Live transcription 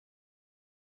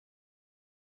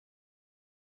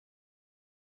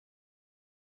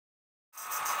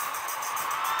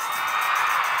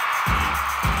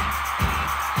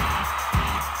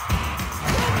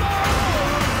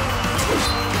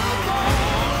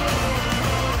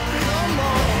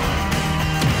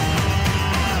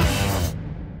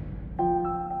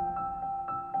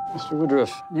Mr.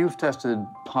 Woodruff, you've tested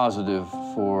positive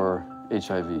for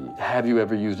HIV. Have you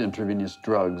ever used intravenous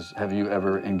drugs? Have you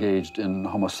ever engaged in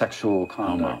homosexual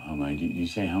conduct? Homo. You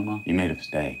say homo? You made a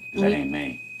mistake, 'cause that ain't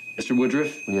me. Mr.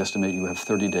 Woodruff, we estimate you have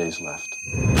 30 days left.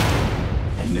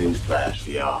 And newsflash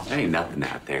for y'all. There ain't nothing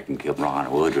out there can kill Ron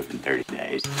Woodruff in 30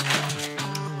 days.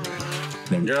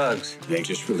 Them drugs, they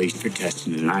just released for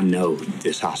testing, and I know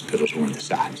this hospital's one of the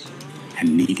sites. I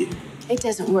need it. It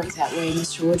doesn't work that way,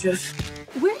 Mr. Woodruff.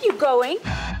 Where are you going?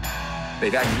 They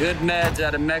got good meds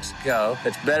out of Mexico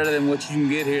that's better than what you can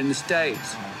get here in the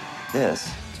States. This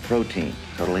is protein,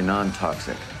 totally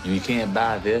non-toxic. And you can't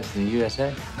buy this in the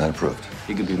USA? Not approved.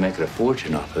 You could be making a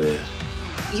fortune off of this.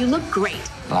 You look great.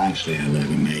 Well, actually, I look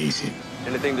amazing.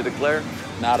 Anything to declare?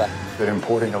 Nada. That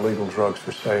importing illegal drugs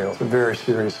for sale is a very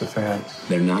serious offense.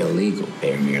 They're not illegal.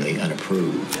 They're merely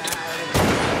unapproved.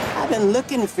 I've been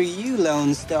looking for you,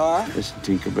 Lone Star. Listen,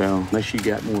 Tinkerbell, unless you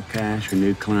got more cash or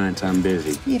new clients, I'm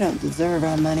busy. You don't deserve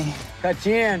our money. Cut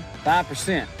you in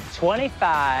 5%.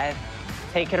 25.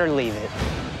 Take it or leave it.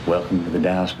 Welcome to the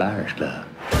Dallas Buyers Club.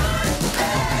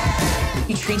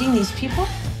 You treating these people?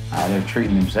 They're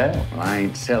treating themselves. Well, I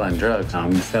ain't selling drugs.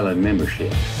 I'm selling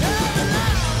membership.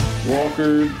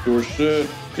 Walker, Dorsett,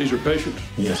 these are patients.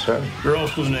 Yes, sir. They're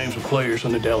also the names of players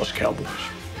on the Dallas Cowboys.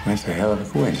 That's a hell of a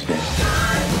coincidence.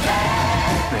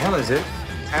 The hell is it?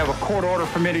 I have a court order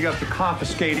permitting us to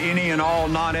confiscate any and all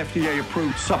non-FDA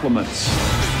approved supplements.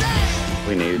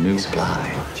 We need a new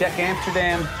supply. Check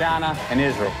Amsterdam, China, and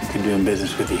Israel. Good doing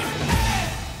business with you.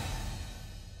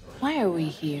 Why are we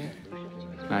here?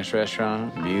 Nice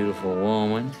restaurant, beautiful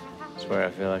woman. Swear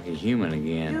I feel like a human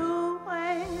again.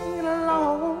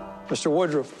 Mr.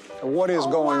 Woodruff, what is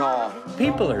going on?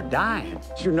 People are dying.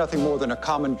 You're nothing more than a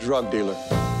common drug dealer.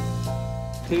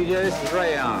 TJ, this is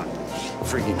Rayon.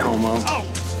 Freaking homo. Oh!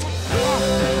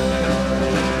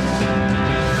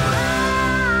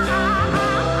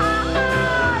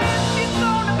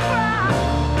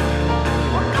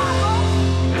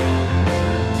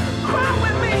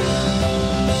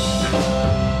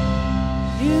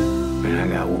 Man,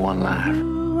 I got one life.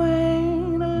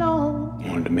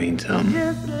 Wanted to mean something.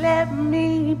 Just let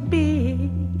me be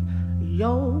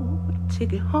your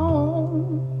ticket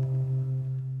home.